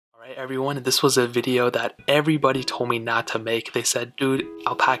Alright everyone, this was a video that everybody told me not to make. They said, dude,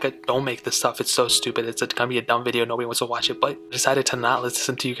 Alpaca, don't make this stuff, it's so stupid, it's gonna be a dumb video, nobody wants to watch it. But I decided to not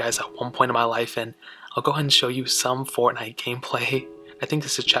listen to you guys at one point in my life, and I'll go ahead and show you some Fortnite gameplay. I think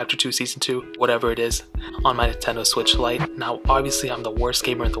this is chapter 2, season 2, whatever it is, on my Nintendo Switch Lite. Now obviously I'm the worst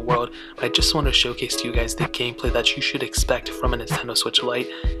gamer in the world, but I just want to showcase to you guys the gameplay that you should expect from a Nintendo Switch Lite.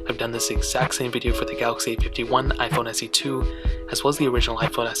 I've done this exact same video for the Galaxy A51, iPhone SE2, as well as the original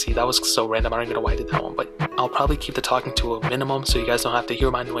iPhone SE. That was so random, I don't even know why I did that one, but I'll probably keep the talking to a minimum so you guys don't have to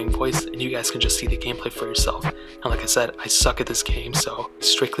hear my annoying voice and you guys can just see the gameplay for yourself. And like I said, I suck at this game, so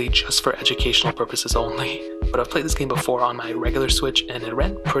strictly just for educational purposes only. But I've played this game before on my regular Switch and it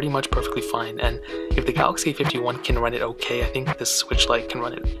ran pretty much perfectly fine, and if the Galaxy A51 can run it okay, I think this Switch Lite can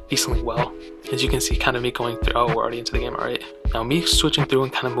run it decently well. As you can see, kind of me going through, oh, we're already into the game, alright. Now me switching through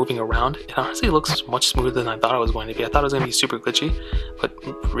and kind of moving around, it honestly looks much smoother than I thought it was going to be. I thought it was going to be super glitchy, but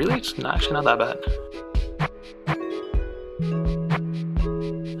really it's actually not that bad.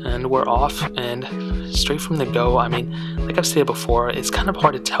 And we're off, and straight from the go. I mean, like I've stated before, it's kind of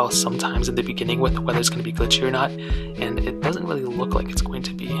hard to tell sometimes in the beginning with whether it's going to be glitchy or not, and it doesn't really look like it's going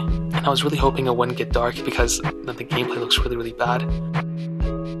to be. And I was really hoping it wouldn't get dark because the gameplay looks really bad.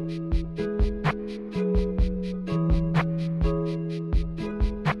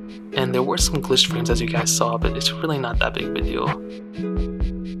 And there were some glitched frames as you guys saw, but it's really not that big of a deal.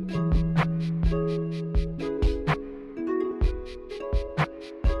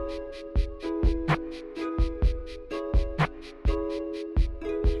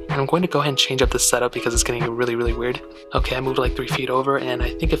 And I'm going to go ahead and change up the setup because it's getting really weird. Okay, I moved like 3 feet over and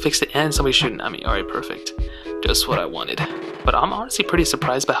I think I fixed it, and somebody's shooting at me. Alright, perfect. Just what I wanted. But I'm honestly pretty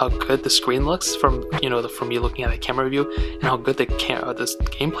surprised by how good the screen looks from, from me looking at a camera view, and how good this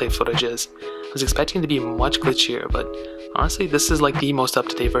gameplay footage is. I was expecting it to be much glitchier, but honestly this is like the most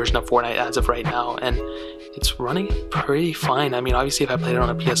up-to-date version of Fortnite as of right now, and it's running pretty fine. I mean, obviously if I played it on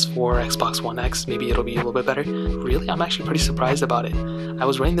a PS4, Xbox One X, maybe it'll be a little bit better. Really, I'm actually pretty surprised about it. I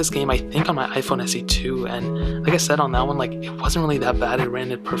was running this game, I think, on my iPhone SE2, and like I said on that one, like, it wasn't really that bad. It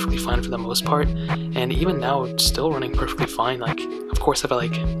ran it perfectly fine for the most part, and even now it's still running perfectly fine. Like, of course, if I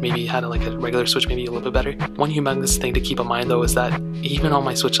maybe had a regular Switch, maybe a little bit better. One humongous thing to keep in mind though is that even on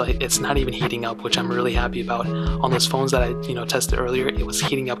my Switch Lite, it's not even heating up, which I'm really happy about. On those phones that I tested earlier, it was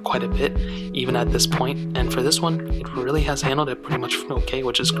heating up quite a bit even at this point, and for this one it really has handled it pretty much okay,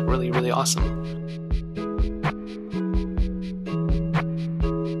 which is really awesome.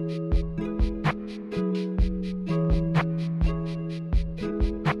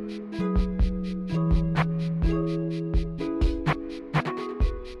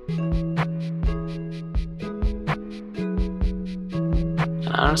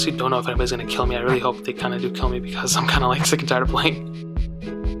 I honestly don't know if anybody's gonna kill me. I really hope they kind of do kill me because I'm kind of sick and tired of playing.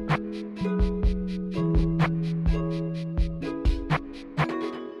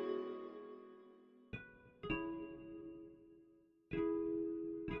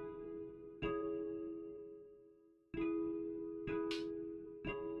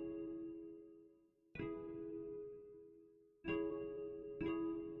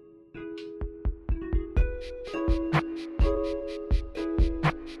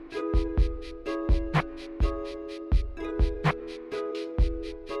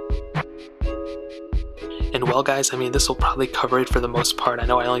 And well guys, I mean, this will probably cover it for the most part. I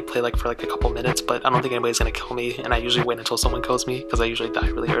know I only play for a couple minutes, but I don't think anybody's gonna kill me, and I usually wait until someone kills me because I usually die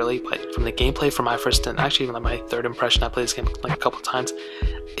really early. But from the gameplay, from my first and actually even my third impression, I played this game a couple times,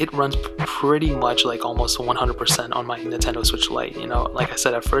 it runs pretty much almost 100% on my Nintendo Switch Lite. Like I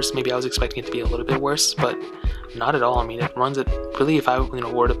said, at first maybe I was expecting it to be a little bit worse, but not at all. I mean, it runs it really. If I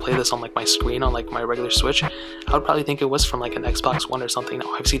were to play this on my screen on my regular Switch, I would probably think it was from an Xbox One or something.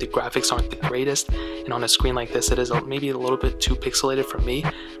 Now obviously the graphics aren't the greatest, and on a screen like this it is maybe a little bit too pixelated for me,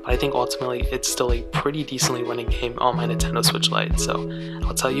 but I think ultimately it's still a pretty decently running game on my Nintendo Switch Lite. So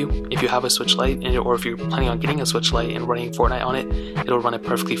I'll tell you, if you have a Switch Lite, or if you're planning on getting a Switch Lite and running Fortnite on it, it'll run it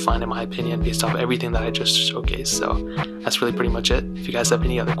perfectly fine in my opinion based off everything that I just showcased. So that's really pretty much it. If you guys have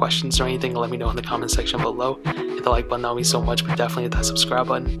any other questions or anything, let me know in the comment section below. Hit the like button, that would mean so much, but definitely hit that subscribe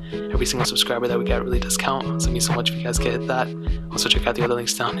button. Every single subscriber that we get really does count, so it means so much if you guys can hit that. Also check out the other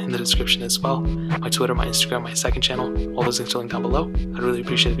links down in the description as well. My Twitter, my Instagram, my second channel, all those links are linked down below. I'd really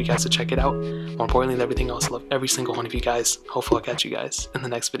appreciate it if you guys to check it out. More importantly than everything else, I love every single one of you guys. Hopefully I'll catch you guys in the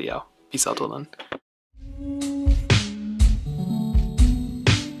next video. Peace out till then.